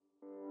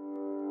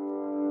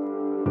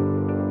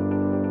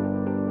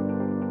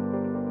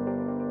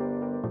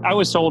I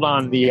was sold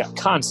on the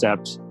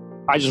concept.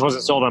 I just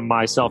wasn't sold on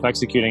myself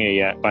executing it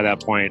yet by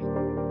that point.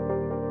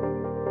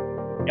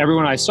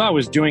 Everyone I saw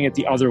was doing it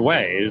the other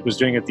way. It was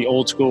doing it the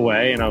old school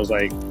way. And I was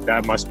like,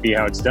 that must be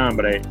how it's done.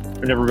 But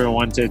I've never been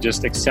one to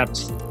just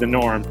accept the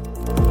norm.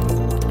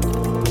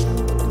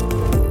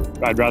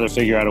 I'd rather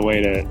figure out a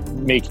way to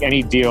make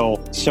any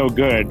deal so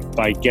good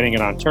by getting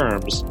it on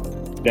terms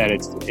that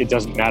it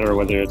doesn't matter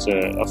whether it's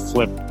a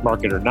flip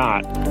market or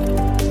not.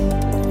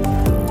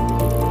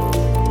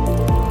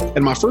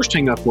 And my first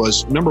hang up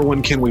was, number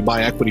one, can we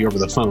buy equity over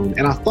the phone?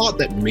 And I thought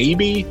that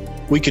maybe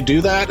we could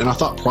do that. And I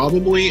thought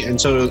probably. And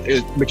so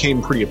it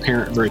became pretty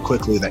apparent very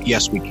quickly that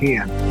yes, we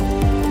can.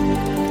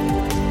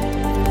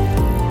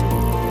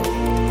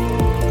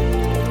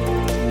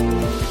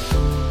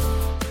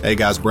 Hey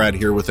guys, Brad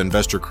here with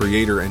Investor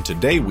Creator, and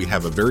today we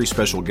have a very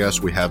special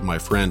guest. We have my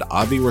friend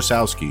Avi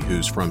Rasowsky,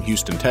 who's from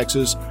Houston,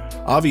 Texas.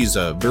 Avi's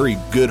a very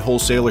good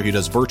wholesaler. He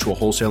does virtual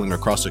wholesaling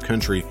across the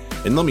country.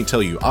 And let me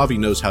tell you, Avi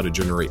knows how to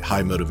generate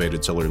high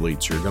motivated seller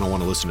leads. So you're going to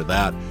want to listen to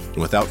that. And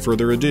without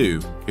further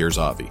ado, here's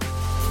Avi.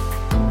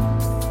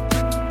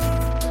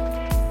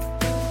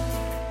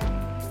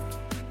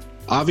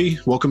 Avi,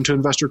 welcome to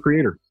Investor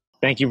Creator.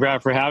 Thank you,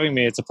 Brad, for having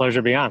me. It's a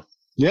pleasure to be on.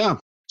 Yeah.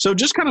 So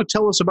just kind of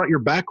tell us about your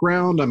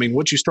background. I mean,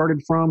 what you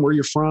started from, where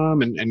you're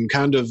from, and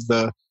kind of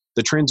the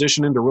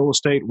transition into real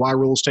estate, why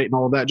real estate and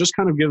all of that. Just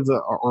kind of give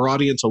our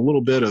audience a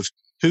little bit of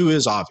who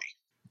is Avi.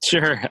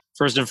 Sure.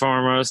 First and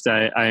foremost,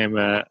 I am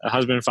a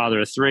husband and father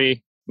of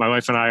three. My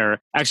wife and I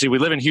we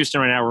live in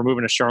Houston right now. We're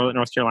moving to Charlotte,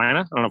 North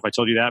Carolina. I don't know if I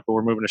told you that, but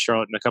we're moving to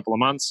Charlotte in a couple of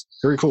months.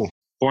 Very cool.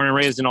 Born and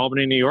raised in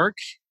Albany, New York.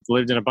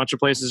 Lived in a bunch of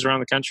places around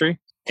the country.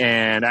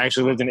 And I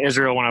actually lived in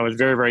Israel when I was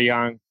very, very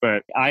young.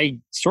 But I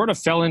sort of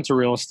fell into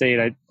real estate.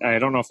 I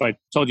don't know if I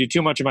told you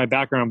too much of my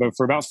background, but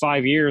for about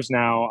 5 years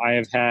now, I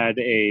have had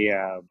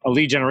a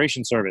lead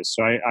generation service.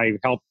 So I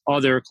help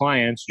other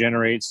clients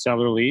generate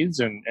seller leads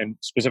and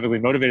specifically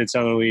motivated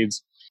seller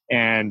leads.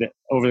 And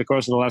over the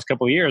course of the last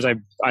couple of years,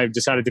 I've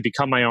decided to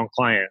become my own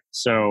client.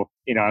 So,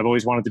 I've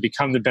always wanted to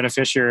become the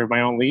beneficiary of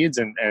my own leads.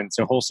 And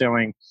so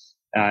wholesaling,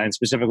 and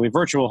specifically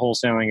virtual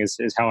wholesaling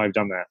is how I've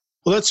done that.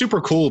 Well, that's super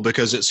cool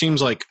because it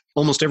seems like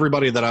almost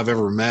everybody that I've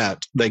ever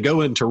met, they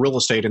go into real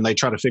estate and they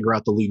try to figure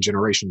out the lead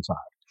generation side.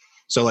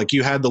 So like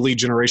you had the lead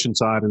generation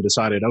side and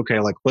decided,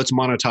 okay, like let's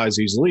monetize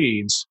these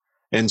leads.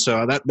 And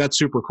so that's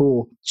super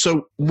cool.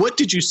 So what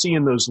did you see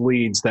in those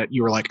leads that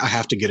you were like, I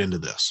have to get into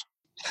this?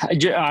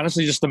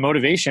 Honestly, just the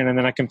motivation. And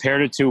then I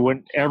compared it to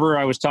whenever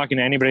I was talking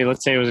to anybody,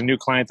 let's say it was a new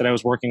client that I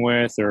was working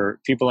with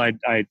or people I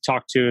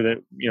talked to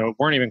that,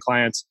 weren't even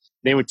clients.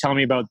 They would tell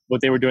me about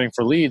what they were doing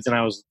for leads. And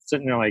I was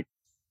sitting there like,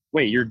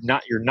 wait, you're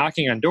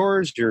knocking on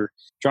doors, you're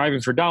driving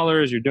for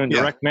dollars, you're doing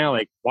direct mail.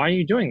 Like, why are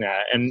you doing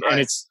that? And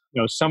it's,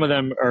 some of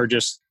them are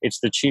just, it's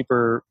the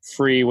cheaper,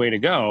 free way to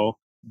go.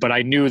 But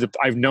I've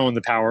known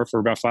the power for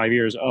about 5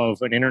 years of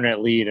an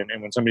internet lead. And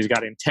when somebody's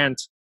got intent,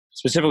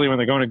 specifically when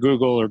they're going to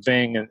Google or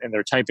Bing and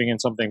they're typing in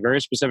something very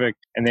specific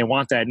and they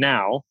want that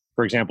now,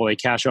 for example, a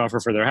cash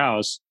offer for their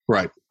house.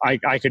 Right.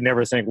 I could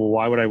never think, well,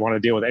 why would I want to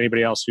deal with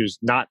anybody else who's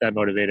not that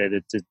motivated?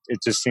 It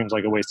just seems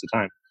like a waste of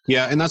time.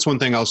 Yeah. And that's one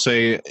thing I'll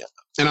say.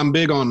 And I'm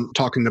big on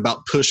talking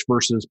about push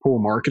versus pull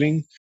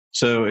marketing.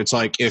 So it's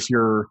like if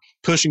you're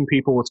pushing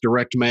people with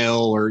direct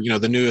mail or,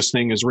 the newest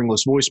thing is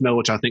ringless voicemail,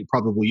 which I think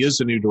probably is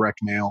the new direct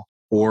mail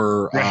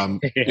or,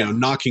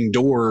 knocking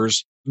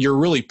doors, you're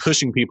really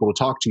pushing people to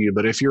talk to you.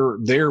 But if you're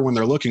there when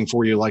they're looking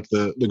for you, like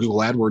the Google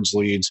AdWords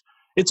leads,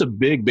 it's a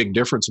big, big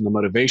difference in the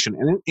motivation.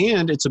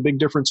 And it's a big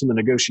difference in the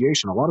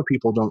negotiation. A lot of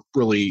people don't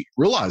really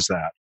realize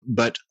that.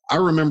 But I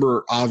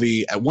remember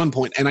Avi at one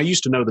point, and I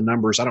used to know the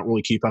numbers. I don't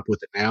really keep up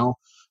with it now.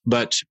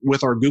 But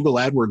with our Google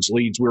AdWords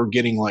leads, we were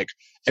getting like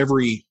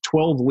every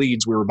 12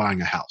 leads, we were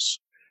buying a house.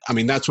 I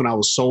mean, that's when I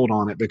was sold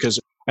on it because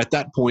at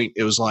that point,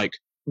 it was like,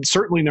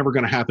 certainly never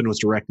going to happen with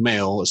direct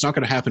mail. It's not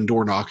going to happen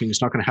door knocking.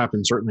 It's not going to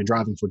happen certainly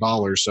driving for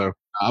dollars. So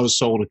I was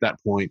sold at that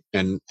point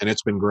and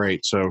it's been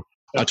great. So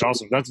that's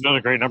awesome. That's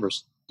another great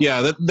numbers.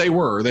 Yeah, they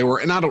were.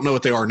 And I don't know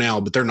what they are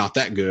now, but they're not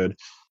that good.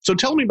 So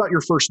tell me about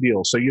your first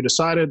deal. So you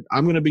decided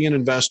I'm going to be an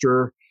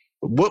investor.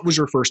 What was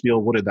your first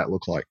deal? What did that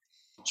look like?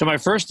 So my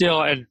first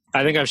deal, and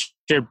I think I've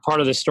shared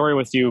part of this story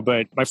with you,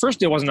 but my first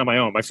deal wasn't on my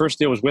own. My first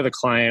deal was with a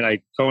client. I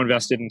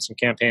co-invested in some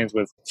campaigns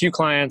with a few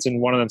clients,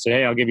 and one of them said,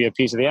 hey, I'll give you a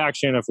piece of the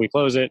action if we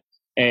close it,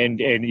 and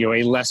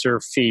a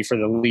lesser fee for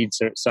the lead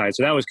side.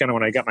 So that was kind of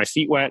when I got my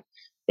feet wet.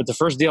 But the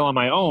first deal on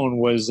my own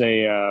was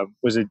a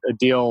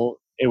deal.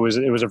 It was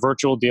a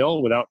virtual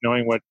deal without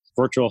knowing what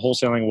virtual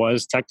wholesaling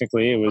was.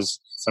 Technically, it was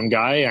some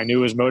guy I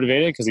knew was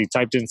motivated because he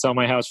typed in "sell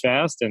my house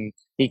fast," and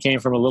he came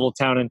from a little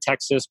town in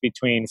Texas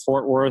between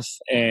Fort Worth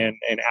and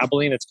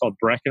Abilene. It's called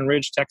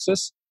Breckenridge,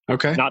 Texas.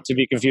 Okay. Not to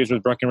be confused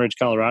with Breckenridge,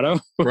 Colorado,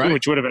 right.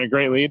 Which would have been a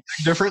great lead.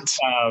 Difference.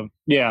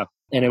 Yeah,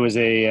 and it was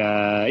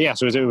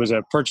so it was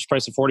a purchase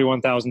price of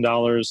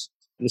 $41,000.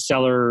 The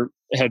seller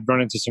had run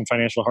into some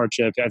financial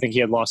hardship. I think he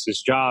had lost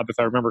his job, if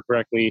I remember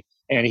correctly,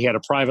 and he had a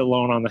private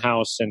loan on the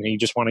house, and he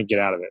just wanted to get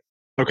out of it.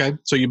 Okay.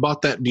 So you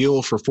bought that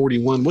deal for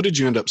 41. What did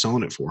you end up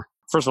selling it for?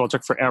 First of all, it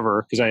took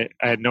forever because I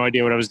had no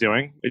idea what I was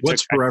doing.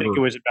 What's I forever? think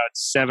it was about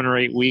 7 or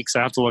 8 weeks.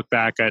 I have to look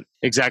back at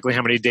exactly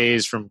how many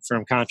days from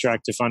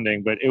contract to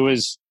funding, but it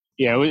was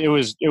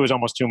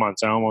almost 2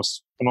 months. I'm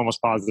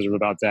almost positive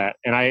about that.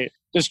 And I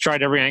just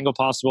tried every angle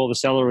possible. The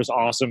seller was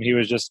awesome. He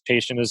was just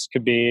patient as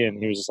could be, and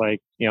he was just like,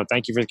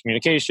 thank you for the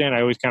communication.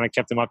 I always kind of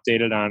kept him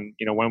updated on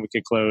when we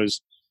could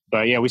close.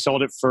 But yeah, we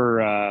sold it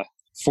for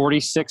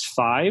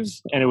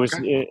 46.5, and it was.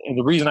 Okay. And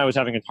the reason I was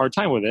having a hard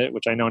time with it,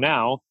 which I know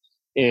now,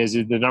 is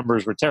the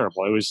numbers were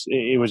terrible.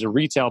 It was a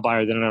retail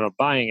buyer that ended up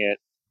buying it.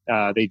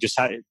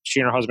 She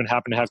and her husband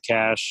happened to have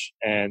cash,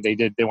 and they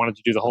wanted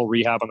to do the whole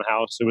rehab on the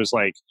house. It was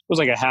like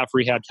a half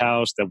rehabbed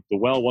house. The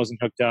well wasn't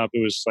hooked up.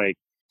 It was like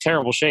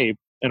terrible shape,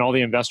 and all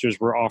the investors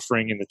were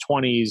offering in the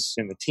 20s,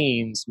 in the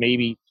teens,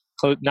 maybe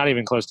not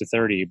even close to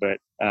 30. But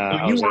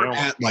So you weren't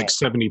at like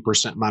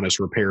 70% minus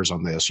repairs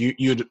on this.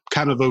 You'd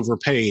kind of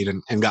overpaid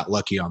and got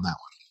lucky on that one.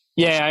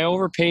 Yeah, I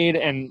overpaid,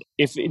 and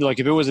if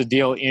it was a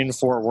deal in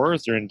Fort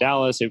Worth or in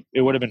Dallas, it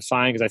would have been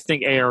fine because I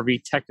think ARV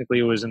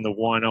technically was in the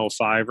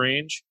 105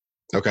 range.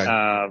 Okay.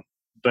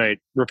 But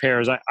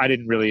repairs, I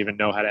didn't really even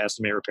know how to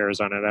estimate repairs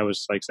on it. I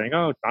was like saying,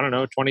 oh, I don't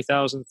know,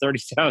 20,000,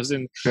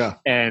 30,000. Yeah.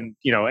 And,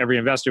 every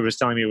investor was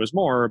telling me it was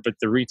more, but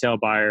the retail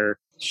buyer,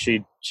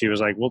 she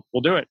was like,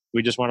 we'll do it.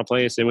 We just want a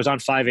place. It was on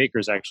 5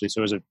 acres actually.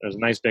 So it was a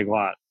nice big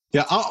lot.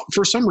 Yeah.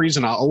 For some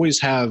reason, I always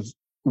have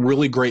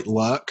really great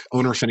luck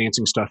owner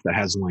financing stuff that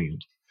has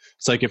land.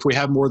 It's like if we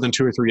have more than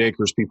 2 or 3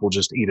 acres, people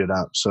just eat it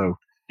up. So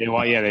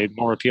they're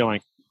more appealing.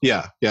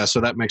 Yeah.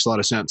 So that makes a lot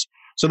of sense.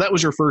 So that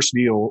was your first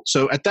deal.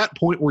 So at that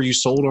point, were you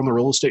sold on the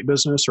real estate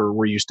business, or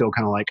were you still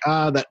kind of like,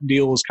 that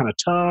deal was kind of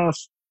tough?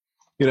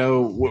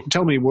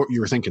 Tell me what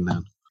you were thinking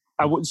then.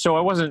 So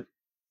I wasn't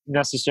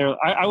necessarily.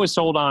 I was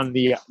sold on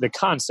the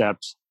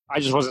concept. I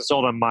just wasn't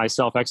sold on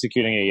myself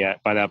executing it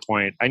yet. By that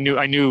point, I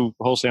knew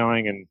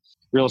wholesaling and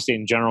real estate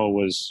in general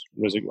was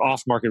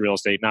off market real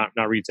estate, not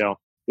retail.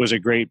 It was a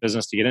great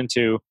business to get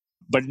into.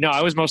 But no,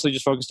 I was mostly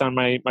just focused on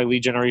my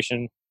lead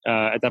generation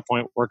at that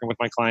point, working with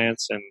my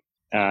clients, and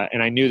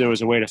I knew there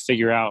was a way to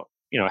figure out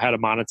how to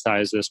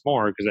monetize this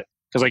more because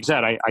like I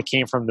said, I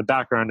came from the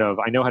background of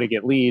I know how to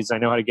get leads, I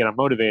know how to get them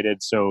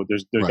motivated, so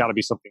there's Right. got to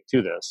be something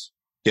to this.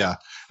 Yeah,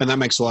 and that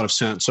makes a lot of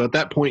sense. So at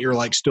that point, you're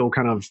like still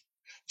kind of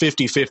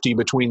 50-50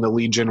 between the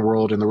lead gen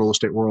world and the real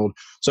estate world.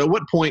 So at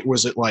what point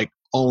was it like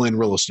all in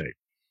real estate?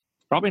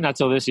 Probably not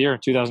till this year,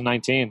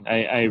 2019.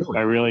 I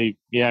really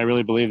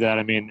believe that.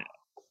 I mean,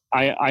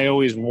 I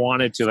always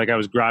wanted to, I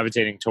was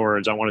gravitating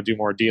towards, I want to do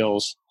more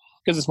deals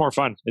because it's more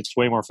fun. It's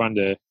way more fun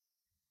to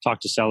talk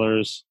to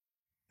sellers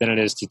than it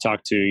is to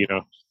talk to,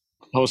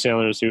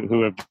 wholesalers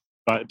who have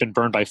been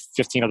burned by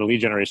 15 other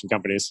lead generation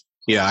companies.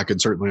 Yeah, I could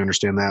certainly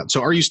understand that.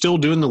 So are you still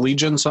doing the lead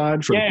gen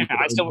side?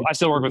 I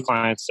still work with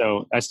clients.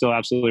 So I still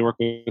absolutely work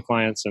with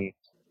clients, and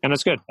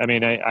it's good. I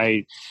mean,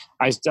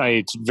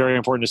 it's very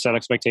important to set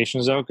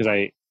expectations though, because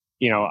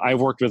I've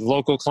worked with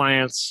local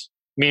clients,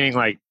 meaning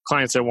like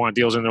clients that want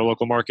deals in their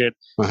local market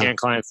and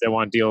clients that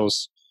want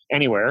deals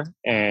anywhere.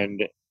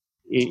 And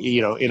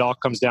it all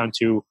comes down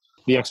to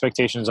the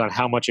expectations on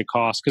how much it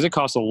costs, because it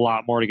costs a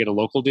lot more to get a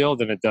local deal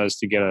than it does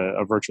to get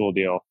a virtual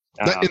deal.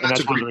 And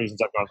that's one of the reasons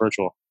I've gone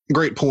virtual.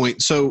 Great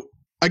point. So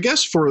I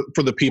guess for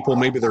the people,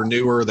 maybe they're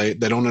newer, they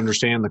don't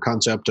understand the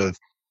concept of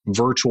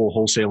virtual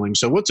wholesaling.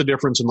 So what's the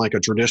difference in like a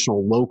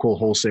traditional local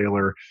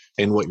wholesaler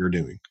and what you're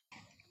doing?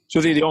 So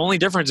the only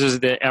difference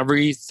is that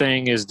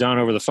everything is done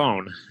over the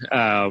phone.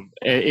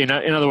 In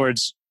other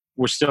words,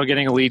 we're still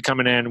getting a lead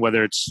coming in,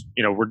 whether it's,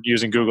 we're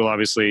using Google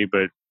obviously,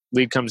 but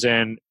lead comes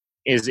in,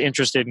 is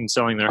interested in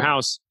selling their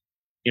house.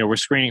 We're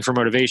screening for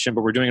motivation,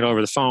 but we're doing it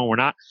over the phone.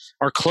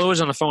 Our close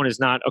on the phone is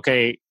not,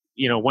 okay,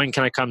 when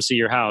can I come see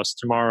your house?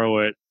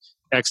 Tomorrow at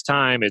X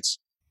time. It's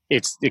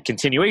the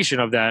continuation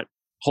of that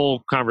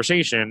whole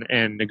conversation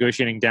and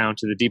negotiating down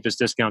to the deepest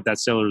discount that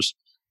seller's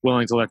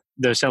willing to let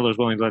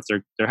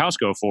their house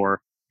go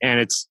for. And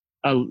it's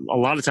a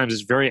lot of times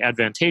it's very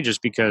advantageous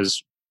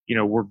because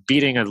we're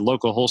beating a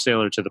local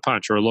wholesaler to the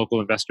punch or a local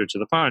investor to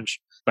the punch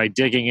by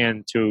digging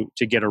in to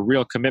get a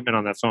real commitment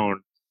on that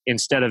phone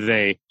instead of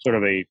a sort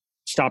of a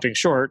stopping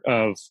short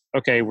of,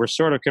 okay, we're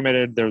sort of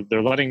committed.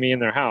 They're letting me in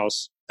their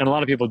house. And a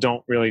lot of people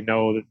don't really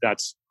know that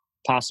that's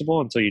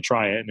possible until you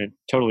try it. And it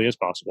totally is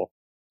possible.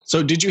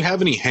 So did you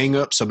have any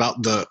hangups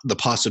about the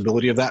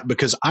possibility of that?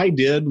 Because I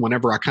did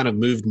whenever I kind of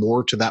moved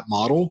more to that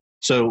model.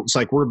 So it's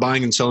like we're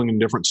buying and selling in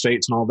different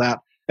states and all that.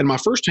 And my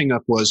first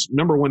hangup was,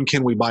 number one,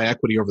 can we buy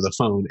equity over the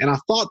phone? And I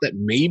thought that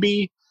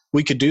maybe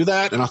we could do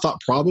that. And I thought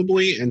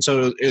probably. And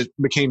so it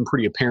became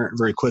pretty apparent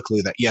very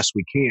quickly that yes,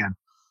 we can.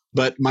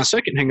 But my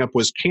second hangup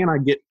was, can I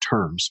get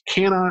terms?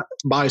 Can I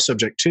buy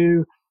subject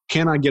to?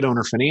 Can I get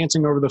owner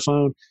financing over the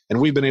phone? And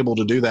we've been able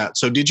to do that.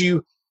 So did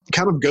you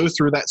kind of go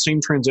through that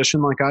same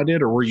transition like I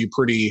did, or were you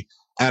pretty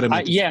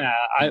adamant?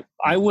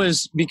 I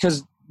was,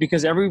 because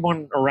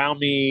everyone around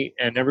me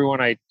and everyone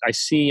I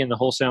see in the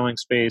wholesaling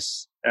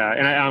space,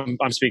 and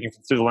I'm speaking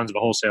through the lens of a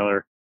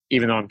wholesaler,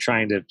 even though I'm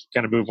trying to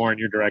kind of move more in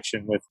your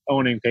direction with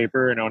owning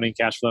paper and owning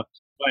cash flow.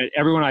 But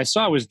everyone I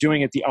saw was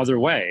doing it the other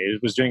way.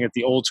 It was doing it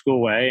the old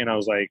school way. And I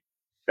was like,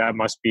 that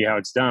must be how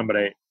it's done. But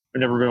I've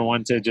never been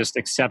one to just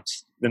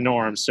accept the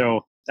norm.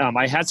 So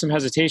I had some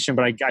hesitation,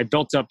 but I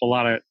built up a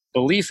lot of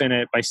belief in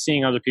it by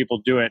seeing other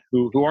people do it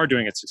who are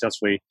doing it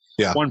successfully.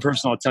 Yeah. One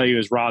person I'll tell you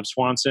is Rob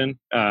Swanson.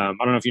 I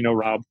don't know if you know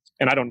Rob,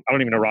 and I don't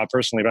even know Rob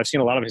personally, but I've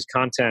seen a lot of his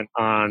content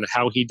on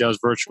how he does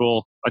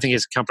virtual. I think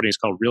his company is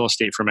called Real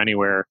Estate from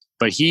Anywhere,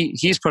 but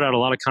he's put out a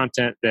lot of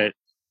content that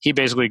he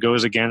basically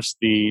goes against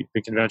the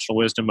conventional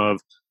wisdom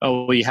of,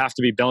 oh, well, you have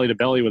to be belly to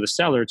belly with a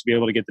seller to be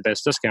able to get the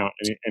best discount.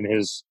 And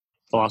his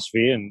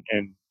philosophy, and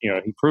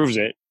he proves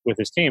it with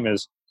his team,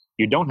 is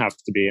you don't have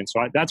to be. And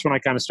so that's when I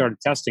kind of started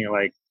testing it,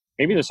 like,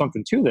 maybe there's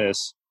something to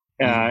this.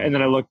 And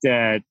then I looked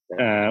at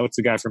what's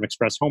the guy from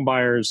Express Home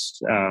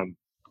Buyers.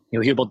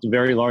 He built a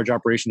very large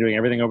operation doing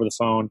everything over the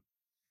phone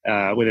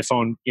with a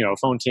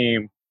phone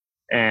team.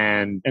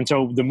 And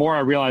so the more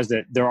I realized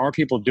that there are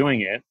people doing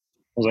it,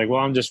 I was like, well,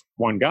 I'm just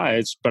one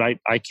guy, but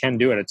I can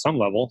do it at some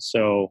level.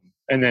 So,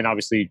 and then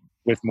obviously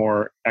with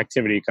more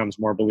activity comes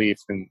more belief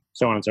and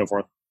so on and so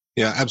forth.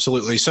 Yeah,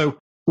 absolutely. So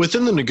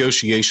within the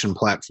negotiation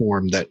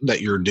platform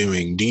that you're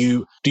doing,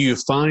 do you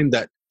find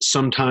that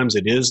sometimes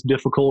it is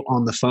difficult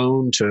on the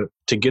phone to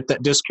get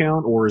that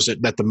discount, or is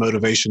it that the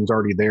motivation's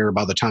already there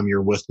by the time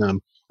you're with them,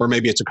 or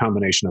maybe it's a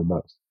combination of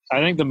both? I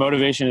think the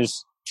motivation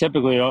is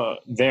typically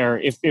there.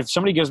 If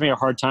somebody gives me a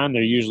hard time,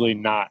 they're usually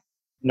not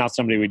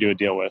somebody we do a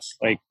deal with.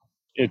 Like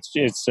it's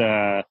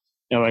like,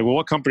 well,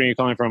 what company are you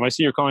calling from? I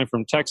see you're calling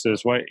from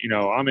Texas. What,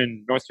 I'm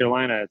in North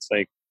Carolina. It's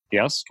like,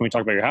 yes, can we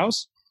talk about your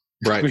house?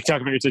 Right. Can we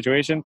talk about your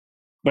situation?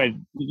 But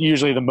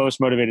usually the most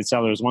motivated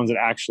sellers, ones that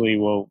actually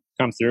will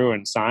come through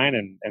and sign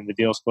and the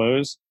deals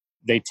close,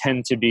 they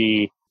tend to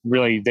be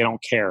really, they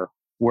don't care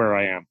where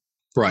I am.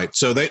 Right.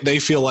 So they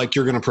feel like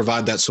you're going to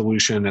provide that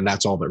solution, and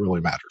that's all that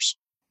really matters.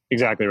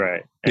 Exactly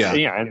right.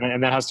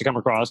 And that has to come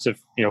across,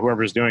 if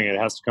whoever's doing it,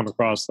 has to come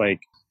across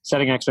like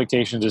setting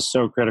expectations is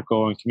so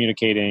critical, and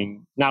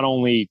communicating not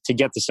only to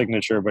get the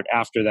signature, but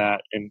after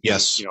that, and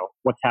yes,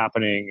 what's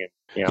happening,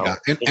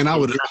 and I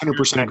would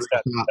 100% agree.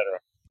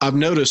 I've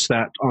noticed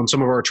that on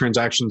some of our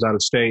transactions out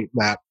of state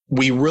that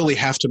we really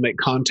have to make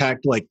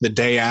contact like the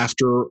day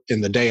after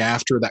and the day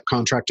after that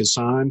contract is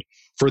signed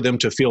for them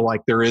to feel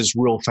like there is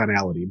real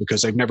finality,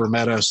 because they've never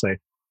met us,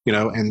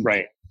 and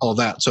right. all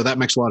that. So that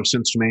makes a lot of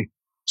sense to me.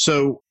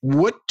 So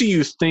what do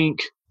you think,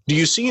 do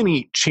you see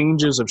any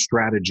changes of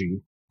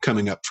strategy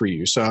coming up for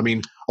you? So, I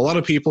mean, a lot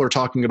of people are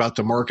talking about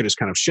the market is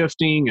kind of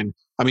shifting, and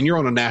I mean, you're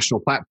on a national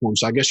platform,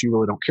 so I guess you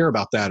really don't care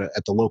about that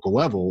at the local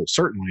level,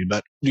 certainly.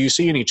 But do you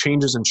see any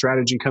changes in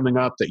strategy coming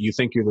up that you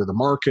think either the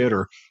market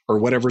or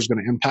whatever is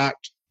going to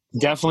impact?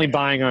 Definitely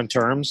buying on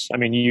terms. I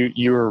mean,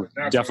 you were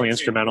definitely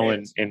instrumental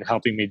in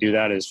helping me do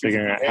that, is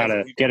figuring out how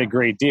to get a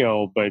great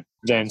deal, but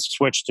then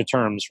switch to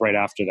terms right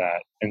after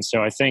that. And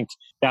so I think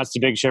that's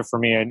the big shift for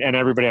me, and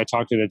everybody I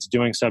talk to that's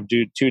doing sub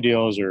 2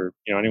 deals, or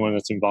anyone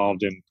that's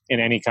involved in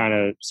any kind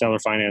of seller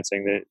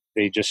financing, that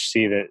they just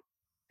see that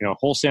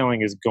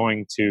wholesaling is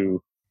going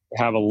to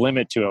have a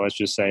limit to it. Let's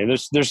just say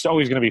there's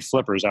always going to be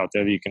flippers out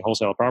there that you can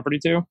wholesale a property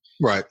to.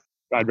 Right.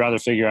 I'd rather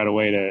figure out a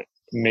way to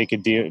make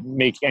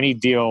any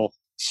deal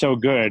so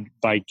good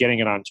by getting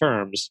it on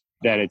terms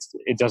that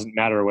it doesn't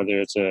matter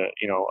whether it's a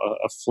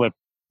flip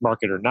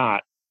market or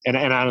not. And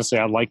honestly,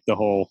 I like the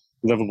whole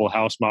livable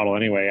house model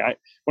anyway.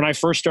 When I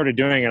first started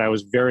doing it, I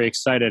was very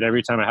excited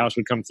every time a house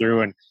would come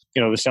through, and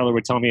the seller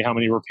would tell me how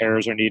many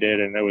repairs are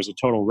needed, and it was a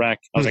total wreck.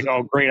 I was like,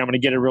 oh great, I'm going to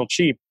get it real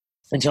cheap,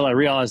 until I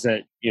realized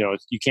that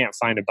you can't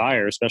find a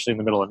buyer, especially in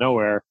the middle of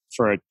nowhere,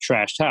 for a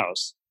trashed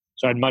house.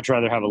 So I'd much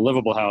rather have a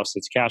livable house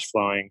that's cash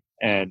flowing.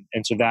 And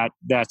so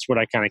that's what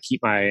I kind of keep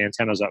my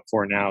antennas up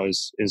for now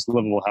is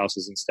livable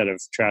houses instead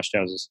of trashed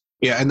houses.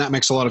 Yeah, and that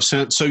makes a lot of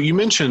sense. So you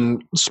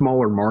mentioned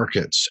smaller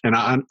markets, and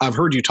I've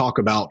heard you talk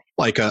about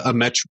like a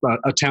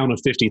town of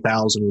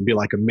 50,000 would be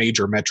like a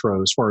major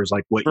metro as far as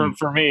like what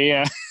for me,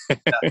 yeah.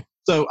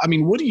 So, I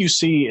mean, what do you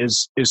see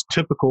is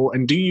typical,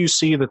 and do you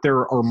see that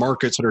there are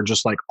markets that are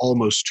just like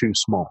almost too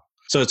small?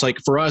 So it's like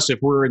for us, if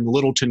we're in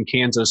Littleton,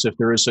 Kansas, if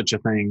there is such a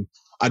thing,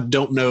 I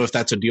don't know if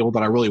that's a deal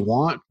that I really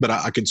want, but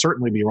I could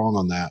certainly be wrong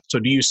on that. So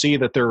do you see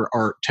that there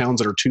are towns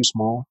that are too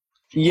small?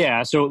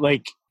 Yeah. So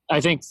like, I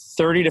think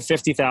 30 to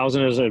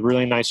 50,000 is a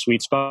really nice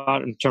sweet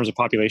spot in terms of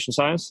population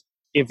size.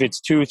 If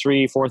it's 2,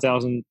 3,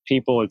 4,000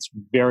 people, it's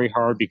very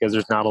hard because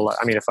there's not a lot.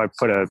 I mean, if I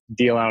put a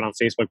deal out on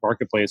Facebook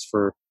Marketplace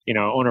for,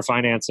 owner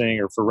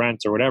financing or for rent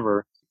or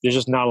whatever, there's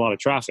just not a lot of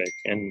traffic.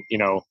 And,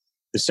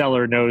 the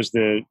seller knows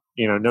the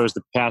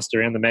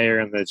pastor and the mayor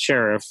and the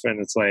sheriff,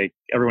 and it's like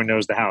everyone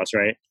knows the house,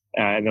 right?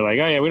 And they're like,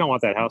 oh yeah, we don't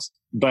want that house.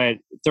 But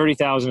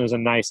 30,000 is a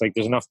nice, like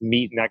there's enough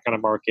meat in that kind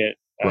of market.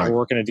 Right. We're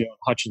working a deal in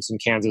Hutchinson,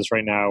 Kansas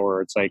right now,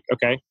 where it's like,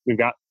 okay, we've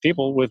got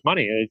people with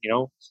money,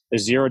 a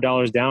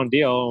 $0 down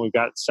deal. And we've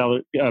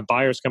got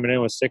buyers coming in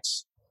with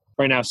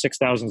right now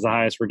 6,000 is the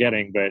highest we're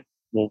getting, but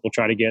we'll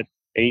try to get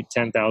 8,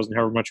 10,000,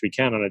 however much we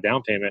can on a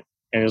down payment.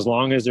 And as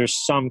long as there's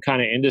some kind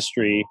of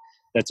industry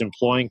that's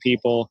employing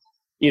people,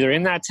 either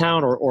in that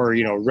town or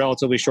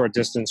relatively short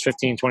distance,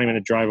 15,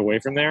 20-minute drive away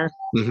from there.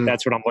 Mm-hmm.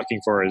 That's what I'm looking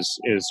for is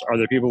are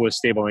there people with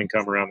stable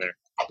income around there?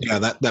 Yeah,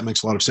 that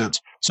makes a lot of sense.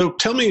 So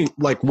tell me,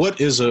 like,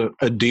 what is a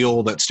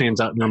deal that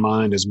stands out in your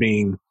mind as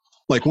being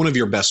like one of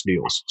your best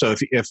deals? So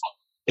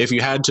if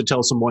you had to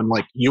tell someone,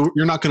 like, you're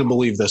not going to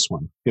believe this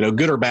one,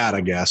 good or bad,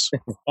 I guess.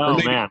 Or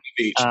maybe Man.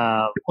 each.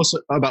 Tell us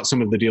about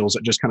some of the deals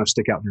that just kind of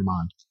stick out in your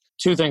mind.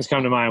 Two things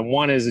come to mind.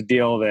 One is a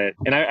deal that,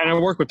 and I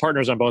work with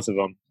partners on both of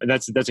them, and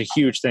that's a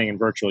huge thing in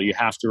virtual. You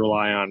have to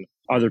rely on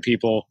other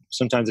people.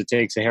 Sometimes it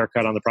takes a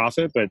haircut on the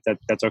profit, but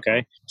that's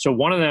okay. So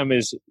one of them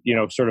is,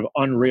 sort of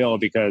unreal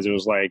because it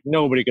was like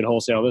nobody could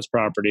wholesale this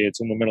property. It's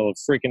in the middle of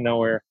freaking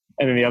nowhere.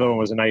 And then the other one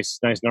was a nice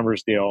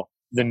numbers deal.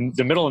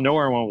 The middle of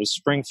nowhere one was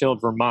Springfield,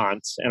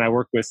 Vermont, and I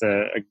worked with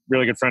a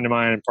really good friend of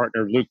mine and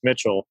partner, Luke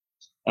Mitchell.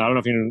 I don't know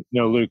if you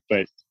know Luke,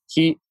 but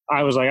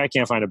I was like, I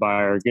can't find a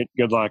buyer.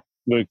 Good luck,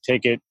 Luke.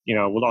 Take it.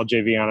 I'll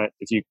JV on it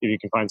if you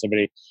can find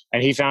somebody.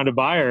 And he found a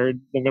buyer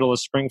in the middle of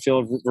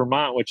Springfield,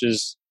 Vermont, which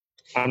is,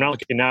 I'm not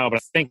looking now, but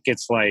I think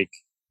it's like,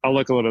 I'll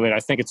look a little later. I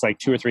think it's like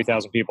 2,000 or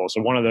 3,000 people.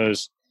 So one of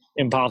those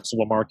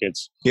impossible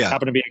markets. Yeah.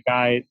 Happened to be a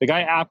guy.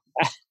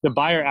 The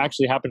buyer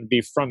actually happened to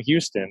be from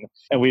Houston,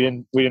 and we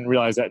didn't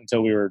realize that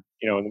until we were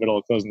in the middle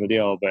of closing the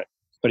deal.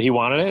 But he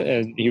wanted it,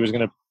 and he was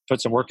going to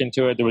put some work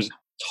into it. There was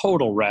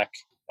total wreck.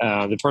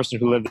 The person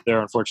who lived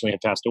there unfortunately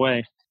had passed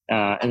away.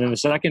 And then the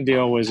second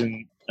deal was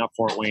in not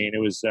Fort Wayne. It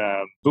was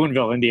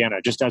Boonville, Indiana,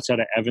 just outside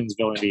of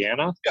Evansville,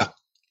 Indiana. Yeah.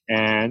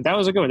 And that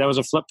was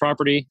a flip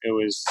property. It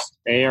was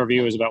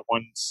ARV was about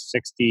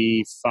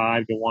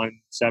 165 to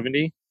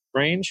 170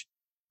 range.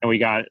 And we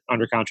got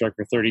under contract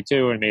for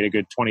 32 and made a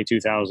good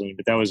 22,000.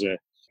 But that was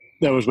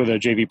with a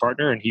JV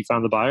partner, and he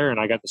found the buyer, and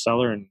I got the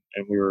seller, and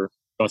we were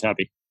both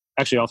happy.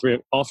 Actually,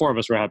 all four of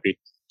us were happy.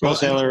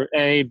 Wholesaler,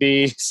 A,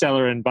 B,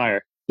 seller, and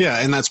buyer. Yeah,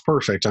 and that's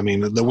perfect. I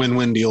mean, the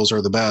win-win deals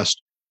are the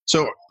best.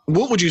 So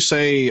what would you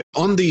say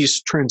on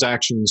these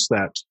transactions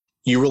that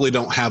you really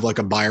don't have like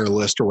a buyer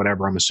list or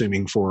whatever, I'm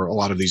assuming, for a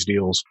lot of these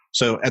deals?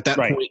 So at that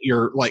point,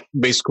 you're like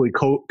basically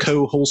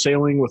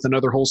co-wholesaling with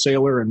another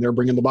wholesaler and they're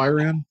bringing the buyer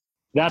in?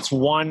 That's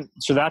one.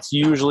 So that's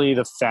usually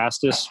the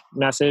fastest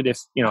method. If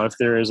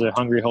there is a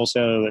hungry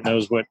wholesaler that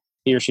knows what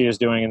he or she is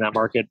doing in that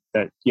market,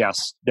 that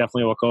yes,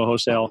 definitely will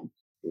co-wholesale.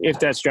 If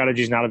that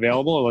strategy is not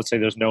available, let's say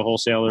there's no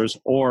wholesalers,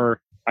 or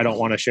I don't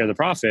want to share the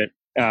profit,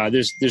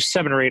 there's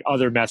 7 or 8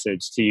 other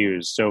methods to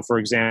use. So for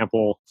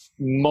example,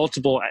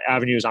 multiple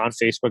avenues on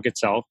Facebook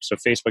itself. So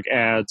Facebook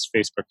ads,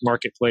 Facebook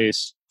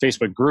Marketplace,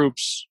 Facebook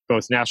groups,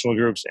 both national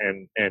groups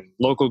and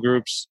local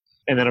groups.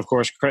 And then of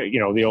course,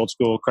 the old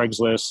school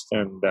Craigslist,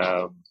 and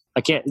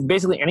I can't,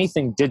 basically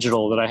anything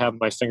digital that I have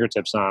my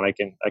fingertips on, I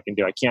can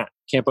do. I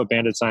can't put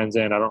bandit signs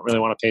in. I don't really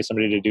want to pay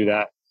somebody to do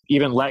that.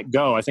 Even Let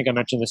Go. I think I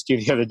mentioned this to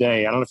you the other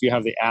day. I don't know if you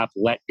have the app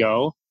Let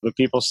Go, but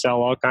people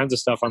sell all kinds of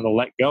stuff on the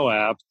Let Go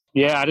app.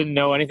 Yeah, I didn't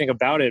know anything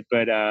about it,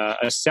 but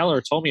a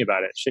seller told me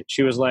about it.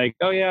 She was like,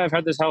 "Oh yeah, I've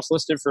had this house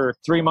listed for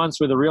 3 months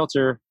with a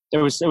realtor. It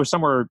was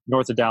somewhere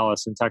north of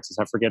Dallas in Texas.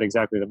 I forget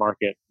exactly the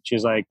market."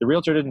 She's like, "The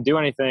realtor didn't do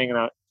anything,"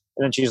 and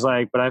then she's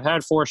like, "But I've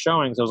had 4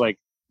 showings." I was like,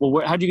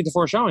 "Well, how'd you get the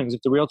 4 showings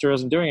if the realtor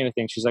isn't doing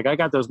anything?" She's like, "I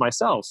got those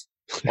myself."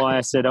 Well,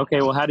 I said,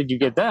 "Okay, well, how did you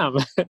get them?"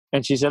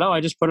 And she said, "Oh,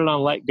 I just put it on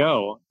Let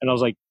Go." And I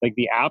was like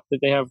the app that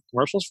they have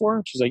commercials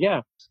for? She's like,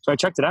 "Yeah." So I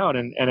checked it out,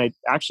 and it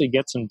actually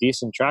gets some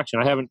decent traction.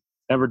 I haven't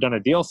ever done a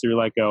deal through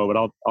Let Go, but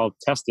I'll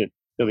test it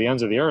to the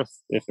ends of the earth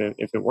if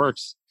it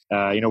works.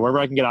 Wherever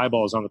I can get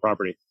eyeballs on the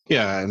property.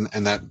 Yeah,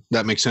 and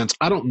that makes sense.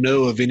 I don't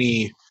know of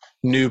any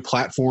new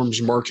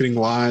platforms marketing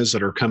wise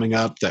that are coming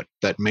up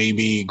that may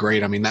be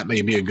great. I mean, that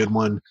may be a good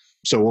one.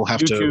 So we'll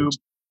have YouTube,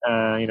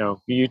 to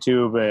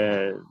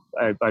YouTube.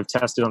 I've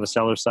tested on the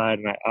seller side,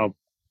 and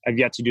I've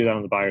yet to do that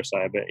on the buyer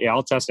side. But yeah,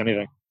 I'll test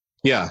anything.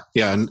 Yeah,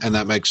 and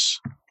that makes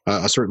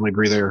I certainly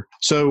agree there.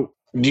 So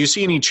do you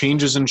see any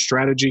changes in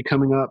strategy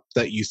coming up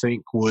that you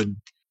think would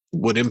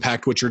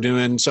impact what you're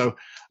doing? So,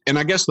 and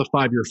I guess the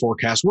 5-year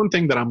forecast, one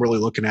thing that I'm really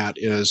looking at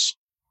is,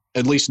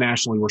 at least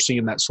nationally, we're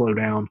seeing that slow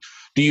down.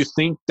 Do you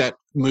think that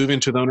moving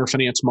to the owner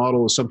finance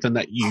model is something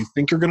that you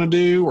think you're going to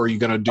do, or are you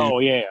going to do? Oh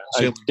yeah,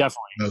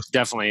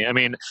 definitely. I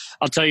mean,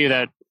 I'll tell you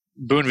that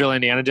Boonville,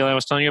 Indiana deal I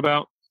was telling you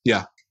about.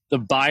 Yeah. The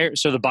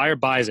buyer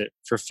buys it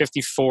for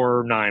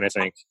 $54,900, I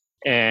think.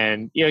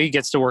 And he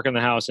gets to work on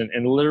the house,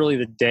 and literally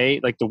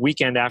the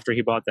weekend after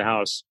he bought the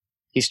house,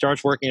 he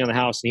starts working on the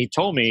house, and he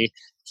told me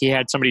he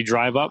had somebody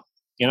drive up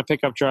in a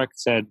pickup truck,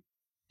 said,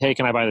 "Hey,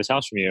 can I buy this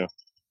house from you?"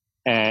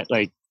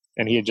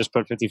 And he had just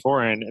put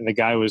 54 in, and the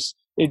guy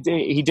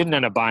he didn't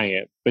end up buying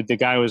it, but the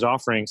guy was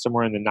offering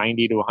somewhere in the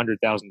 $90,000 to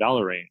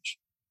 $100,000 range.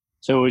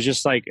 So it was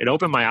just like, it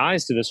opened my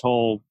eyes to this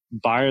whole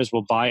buyers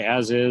will buy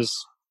as is,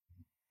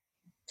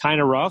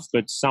 kind of rough,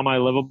 but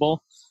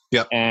semi-livable.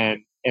 Yeah.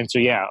 And so,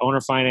 yeah,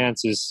 owner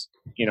finance is,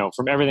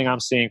 from everything I'm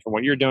seeing, from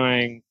what you're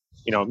doing,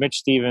 Mitch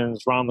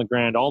Stevens, Ron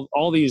LeGrand,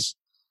 all these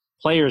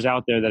players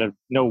out there that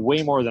know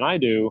way more than I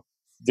do.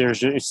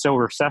 It's so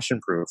recession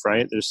proof,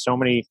 right? There's so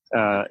many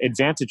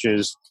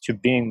advantages to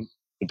being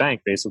the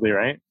bank, basically,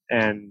 right?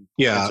 And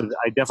yeah, so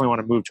I definitely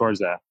want to move towards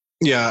that.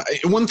 Yeah.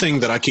 One thing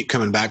that I keep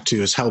coming back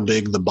to is how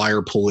big the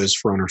buyer pool is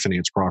for owner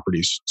finance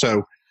properties.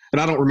 So,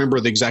 and I don't remember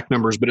the exact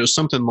numbers, but it was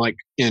something like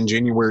in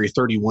January,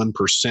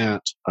 31%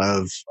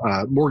 of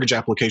mortgage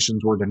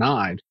applications were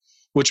denied,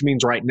 which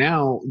means right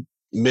now,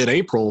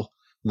 mid-April,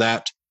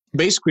 that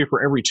basically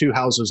for every 2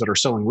 houses that are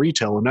selling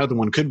retail, another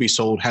one could be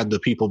sold had the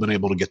people been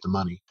able to get the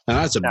money. And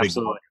that's a big,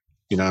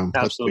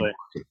 Absolutely.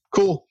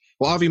 Cool.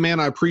 Well, Avi, man,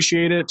 I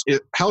appreciate it.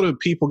 How do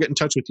people get in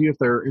touch with you if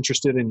they're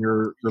interested in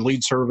your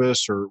lead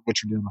service or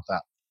what you're doing with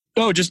that?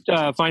 Oh, just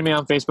find me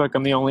on Facebook.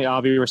 I'm the only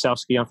Avi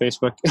Rasowsky on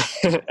Facebook.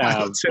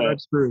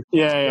 That's true.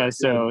 Yeah.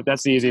 So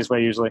that's the easiest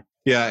way usually.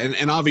 Yeah.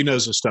 And Avi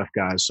knows his stuff,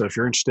 guys. So if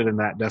you're interested in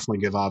that, definitely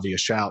give Avi a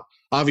shout.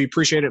 Avi,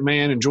 appreciate it,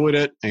 man. Enjoyed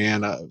it.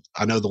 And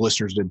I know the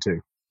listeners did too.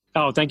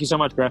 Oh, thank you so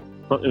much, Brett.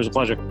 It was a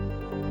pleasure.